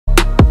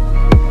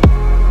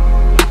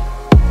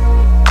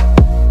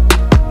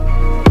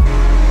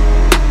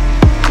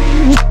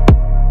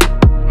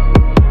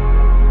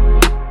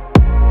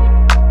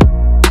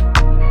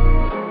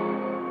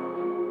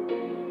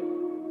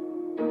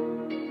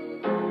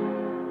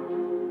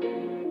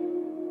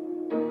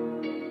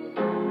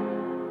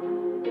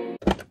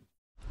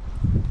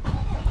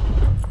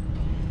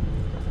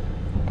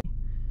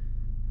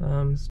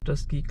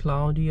dusky,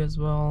 cloudy as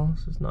well,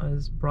 so it's not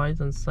as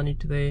bright and sunny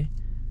today.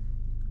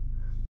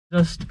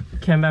 Just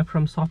came back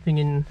from shopping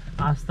in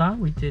Asta.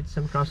 We did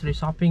some grocery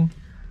shopping.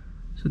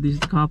 So this is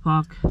the car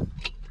park. So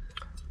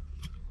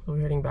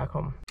we're heading back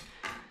home.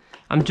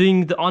 I'm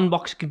doing the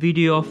unboxing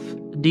video of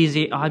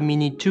DJI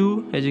Mini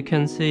 2. As you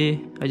can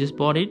see, I just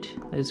bought it.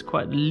 It's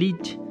quite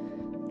lit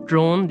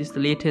drone. This is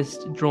the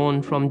latest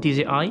drone from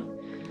DJI.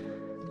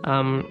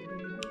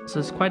 So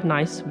it's quite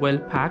nice, well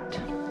packed.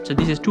 So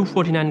this is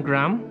 249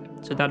 gram.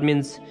 So that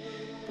means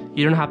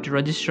you don't have to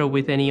register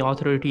with any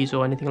authorities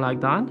or anything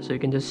like that. So you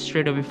can just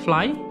straight away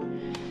fly.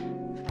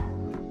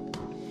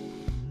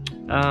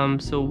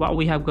 So what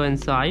we have got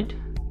inside.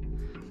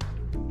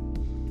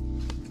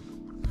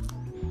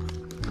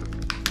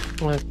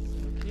 Okay,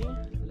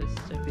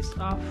 let's take this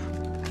off.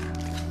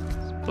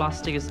 This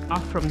plastic is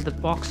off from the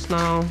box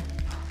now.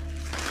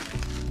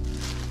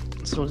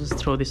 So just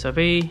throw this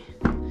away.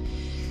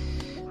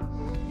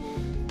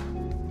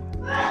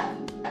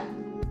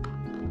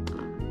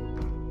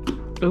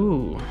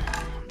 Oh,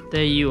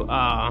 there you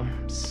are.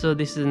 So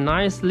this is a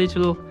nice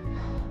little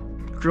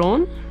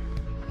drone,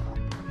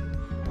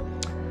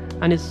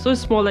 and it's so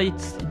small that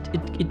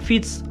it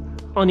fits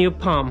on your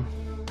palm.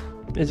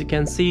 As you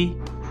can see,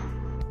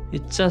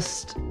 it's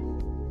just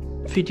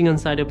fitting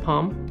inside your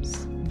palm.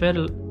 It's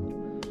very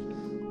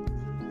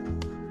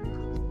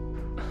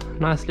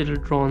nice little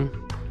drone.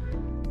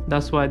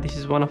 That's why this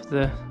is one of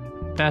the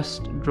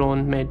best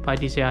drone made by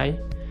DJI.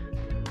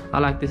 I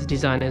like this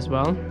design as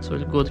well, so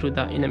we'll go through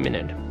that in a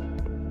minute.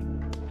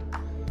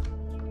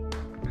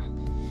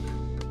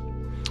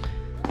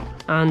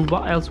 And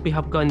what else we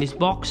have got in this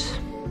box?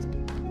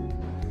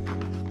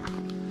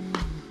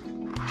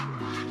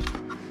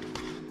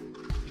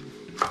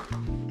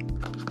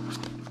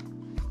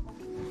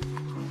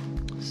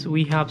 So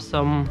we have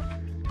some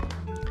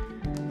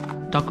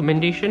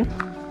documentation,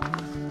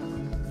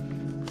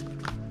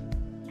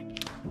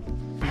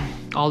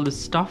 all the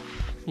stuff.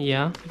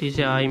 Yeah,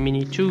 DJI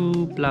Mini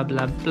 2, blah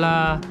blah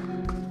blah,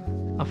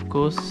 of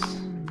course.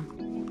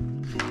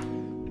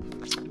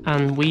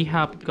 And we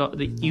have got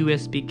the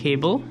USB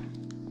cable.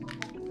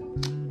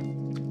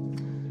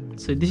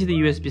 So this is the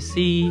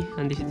USB-C,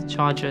 and this is the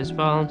charger as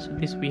well. So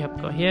this we have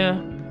got here.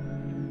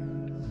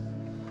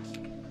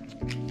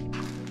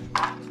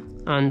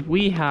 And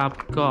we have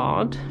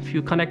got a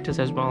few connectors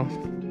as well.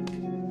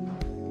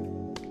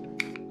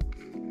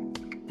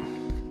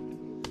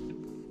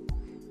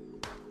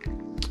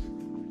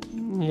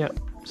 Yeah,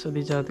 so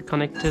these are the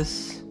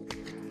connectors.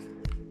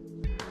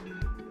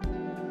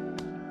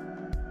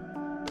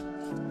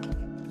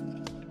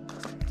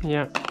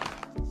 Yeah,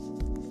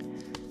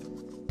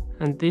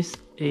 and this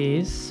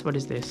is, what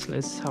is this?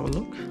 Let's have a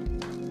look.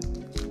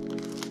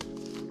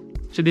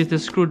 So this is the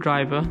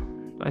screwdriver.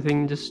 I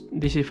think this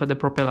is for the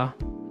propeller.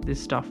 This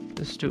stuff,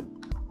 just to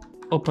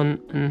open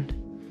and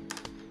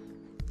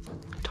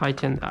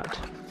tighten that.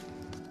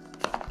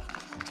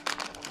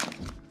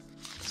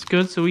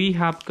 Good. So we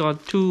have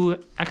got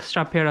 2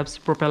 extra pair of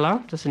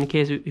propeller, just in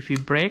case if we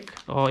break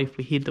or if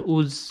we hit the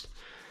woods,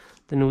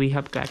 then we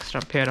have got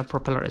extra pair of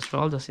propeller as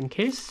well, just in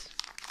case.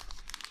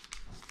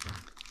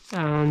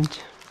 And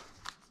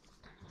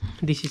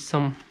this is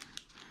some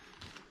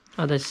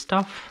other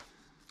stuff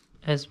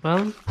as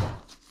well.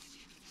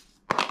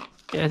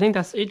 Yeah, I think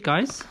that's it,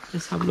 guys.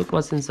 Let's have a look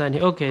what's inside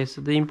here. Okay, so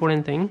the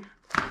important thing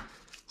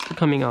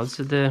coming out,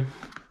 so the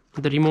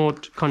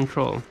remote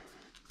control.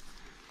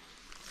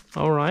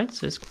 Alright,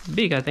 so it's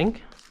big, I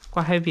think,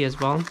 quite heavy as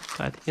well.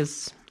 So I think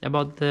it's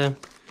about the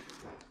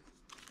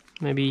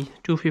maybe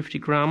 250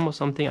 gram or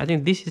something. I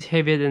think this is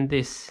heavier than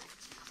this.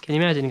 Can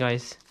you imagine,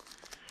 guys?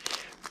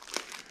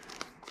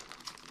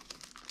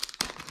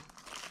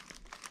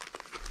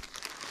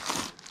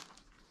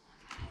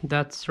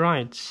 That's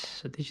right.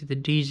 So this is the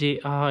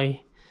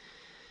DJI.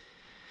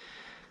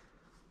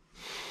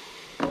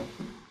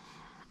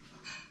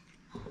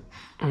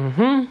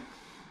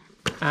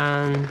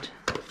 And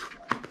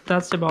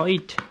that's about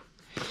it.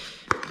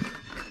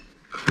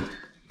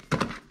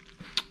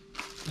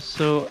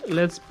 So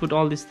let's put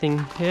all this thing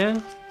here.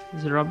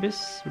 This is rubbish,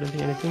 we don't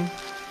think anything.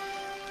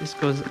 This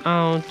goes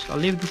out. I'll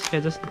leave this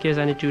here just in case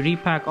I need to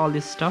repack all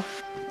this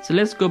stuff. So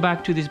let's go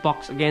back to this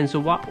box again. So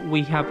what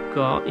we have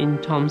got in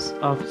terms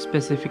of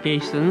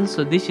specifications.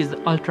 So this is the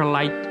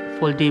ultralight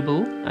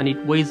foldable, and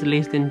it weighs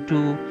less than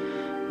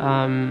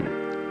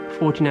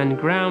 249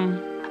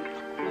 gram.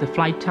 The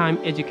flight time,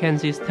 as you can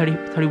see, is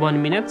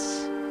 31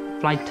 minutes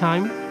flight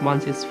time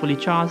once it's fully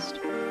charged,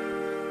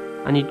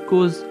 and it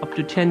goes up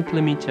to 10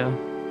 kilometers.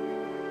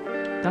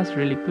 That's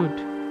really good.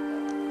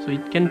 So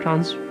it can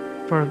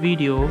transfer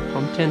video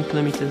from 10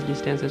 kilometers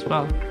distance as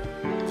well,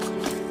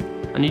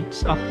 and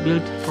it's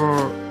built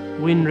for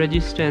wind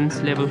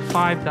resistance level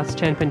 5. That's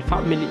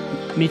 10.5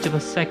 millimeter per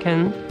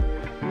second,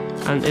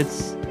 and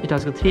it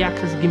has a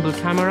 3-axis gimbal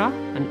camera,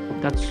 and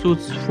that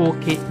shoots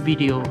 4K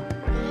video,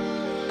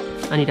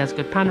 and it has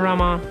got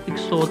panorama, quick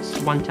shots,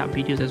 one-tap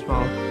videos as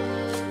well.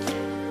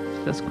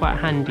 So that's quite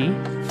handy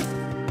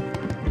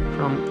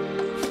from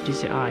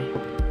DJI.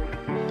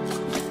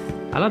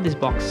 I love this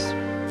box.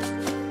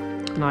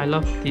 and I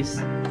love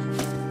this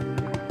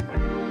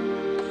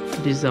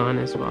design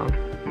as well.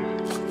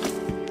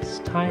 It's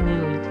tiny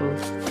little,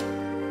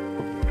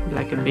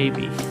 like a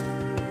baby.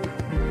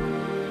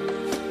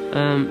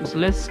 So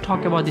let's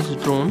talk about this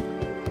drone.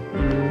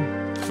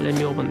 Let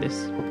me open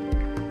this.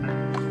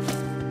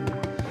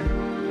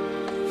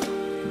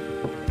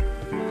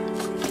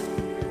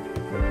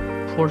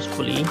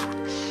 Forcefully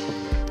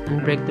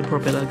and break the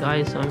propeller,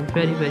 guys. So I'm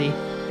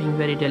being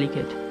very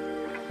delicate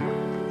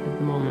at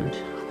the moment.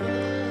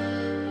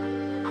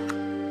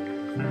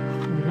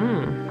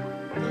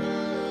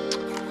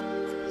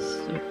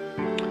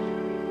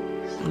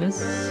 So let's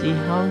see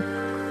how.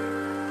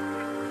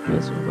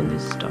 Let's open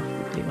this stuff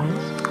quickly,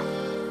 guys.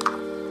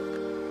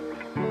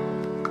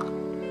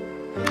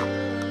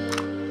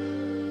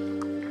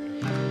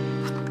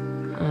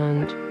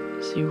 And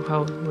see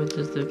how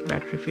does the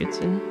battery fits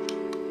in.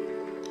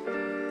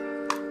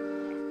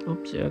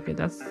 Oops, okay,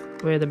 that's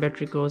where the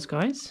battery goes,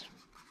 guys.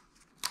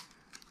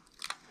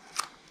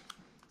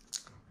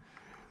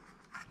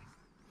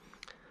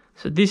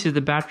 So this is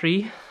the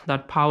battery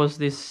that powers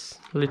this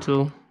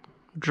little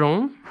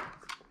drone.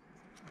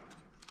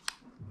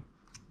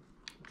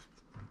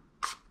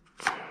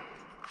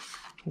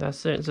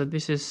 That's it. So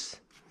this is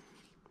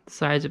the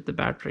size of the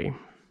battery.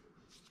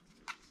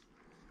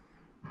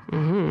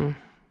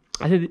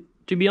 I think,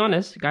 to be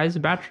honest, guys, the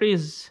battery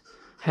is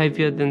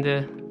heavier than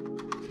the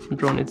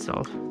drone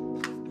itself.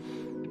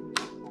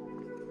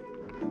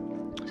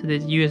 So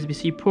there's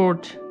USB-C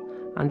port,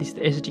 and this is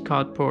the SD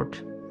card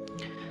port.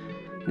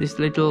 This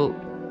little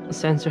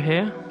sensor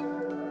here.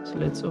 So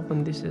let's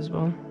open this as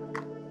well.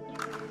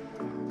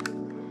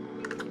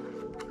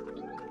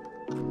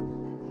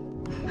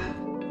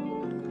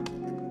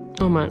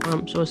 Oh man,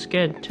 I'm so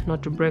scared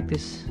not to break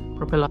this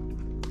propeller.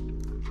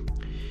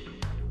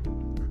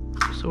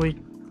 So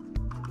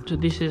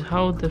this is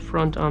how the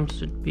front arm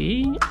should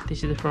be.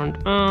 This is the front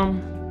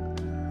arm.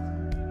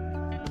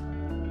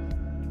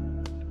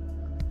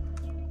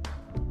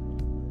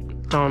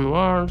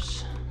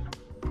 Downwards.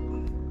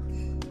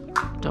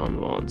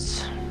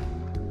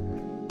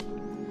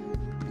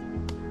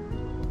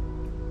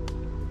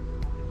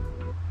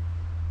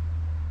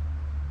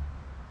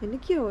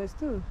 के हो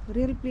यस्तो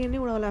real plane नै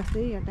उडाउला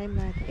जस्तै यहाँ time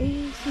लाग्यो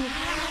ए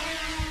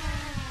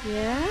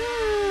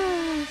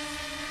yes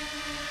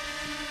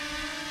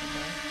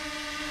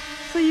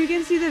so you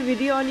can see the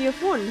video on your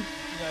phone.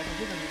 Yeah, I can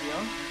see the video.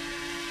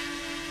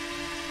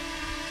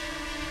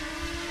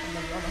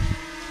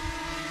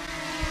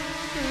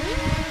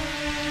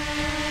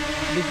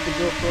 This is the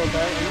GoPro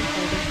there.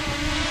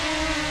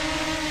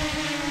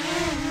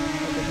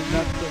 Okay, so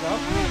that's it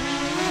up.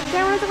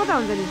 Camera चाहिँ कता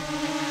हुन्छ नि?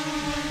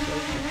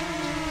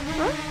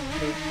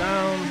 Goes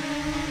down.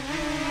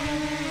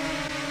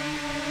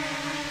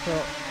 So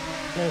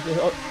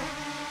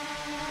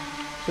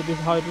this is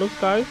how it looks,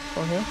 guys,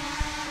 from here.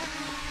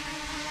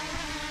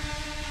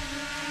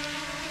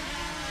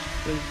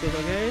 So it's good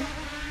again.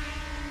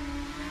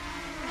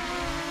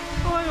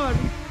 Oh my god.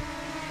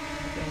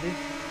 Okay, this.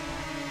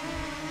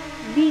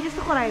 B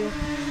जस्तो करायो.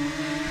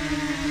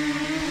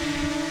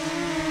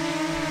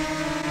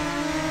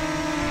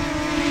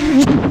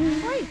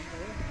 ओइ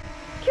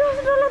के हो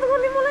डर लाग्दो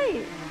गर्ने मलाई?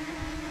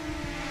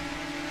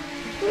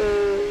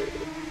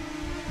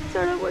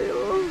 चढ गयो.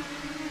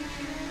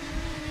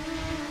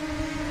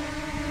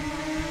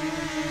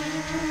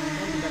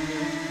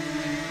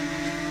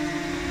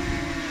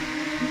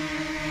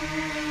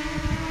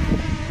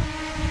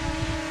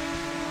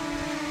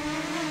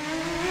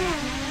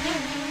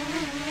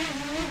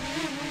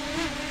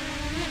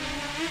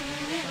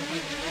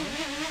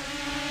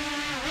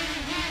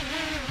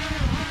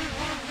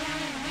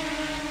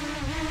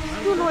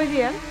 Too noisy,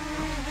 yeah?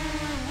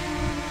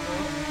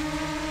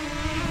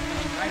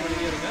 Right over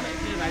here again. I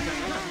see right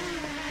again.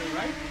 So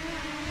right.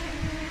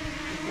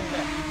 Just go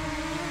there.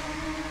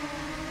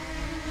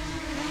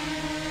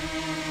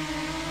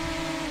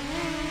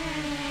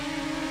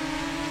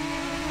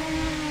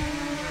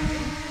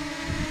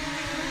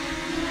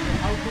 So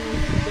how do we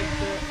take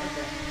the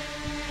okay?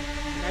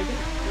 I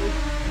think so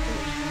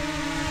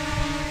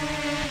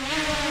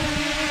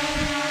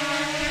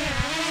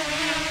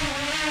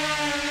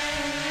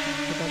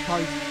that's how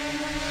it's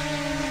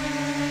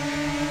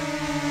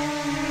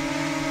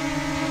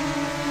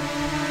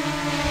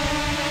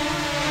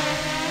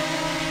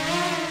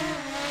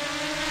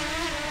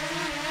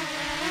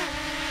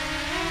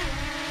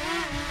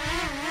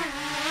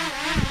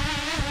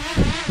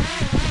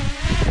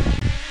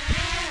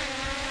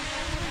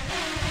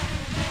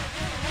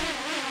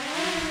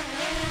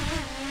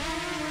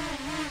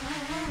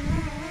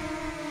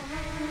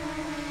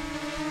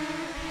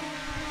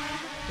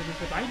this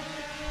is right,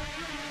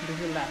 this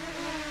is left.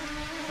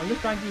 I'm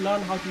just trying to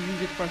learn how to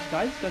use it first,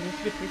 guys, because it's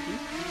a bit tricky.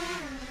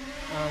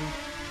 And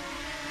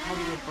how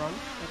to go front,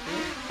 okay,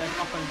 then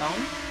up and down,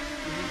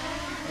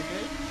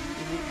 okay,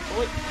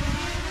 oh,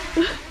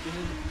 this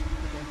is,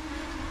 okay.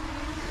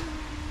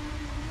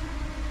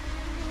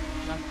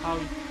 That's how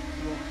it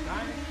works,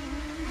 guys.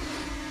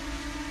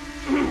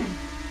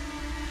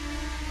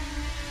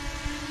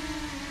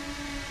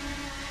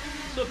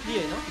 so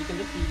clear, you know. You can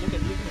just look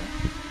at it here.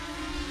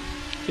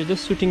 So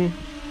just shooting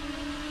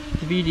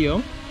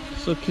video,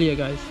 so clear,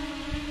 guys.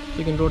 So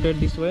you can rotate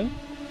this way.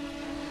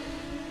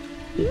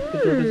 It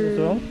rotates as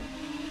well.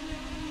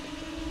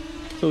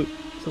 So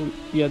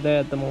we are there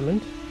at the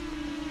moment.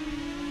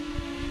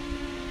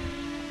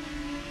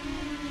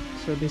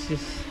 So this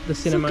is the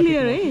cinematic. So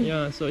clear, mode. eh?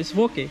 Yeah. So it's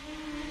 4K.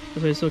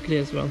 So it's so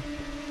clear as well.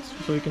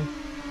 So you can.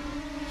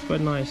 It's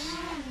quite nice.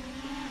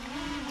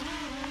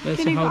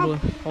 Let's see how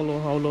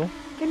low.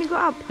 Can you go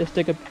up? Let's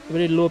take a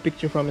very low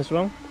picture from as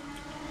well.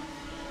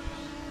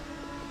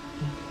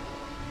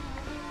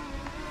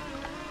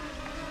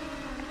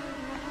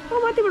 Oh,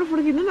 माथिबाट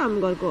photo खिच्नु न हामी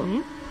घरको.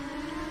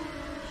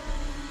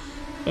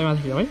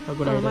 माथि है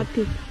good idea.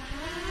 माथि.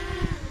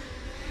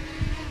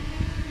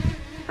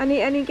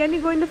 अनि can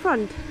you go in the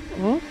front?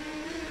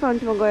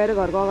 Front मा गएर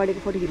घरको अगाडिको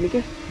फोटो खिच्ने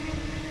के?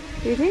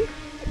 Do you think?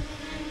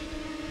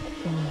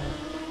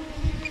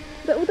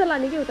 उता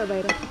लाने के उता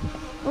बाहिर.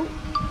 Oh.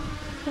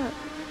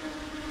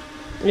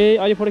 ए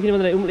अहिले फोटो खिच्नु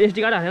भन्दा SD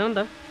कार्ड हालेन नि त.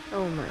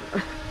 Oh my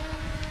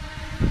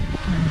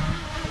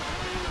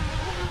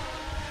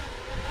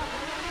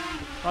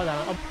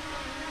god.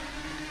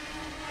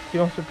 He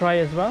wants to try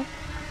as well.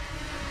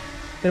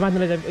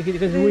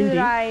 Because windy.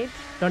 Right.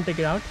 Don't take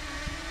it out.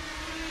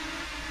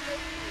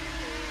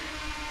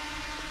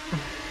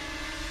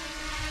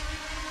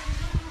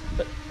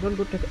 Don't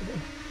go take it.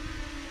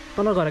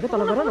 तल गरे के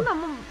तल गर न.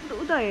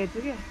 उता हेर्छु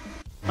के.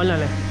 अहिले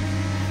ल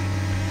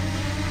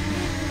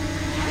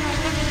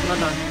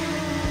ल.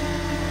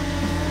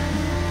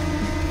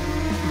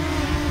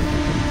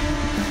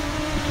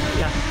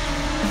 Yeah.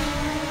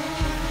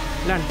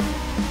 Land.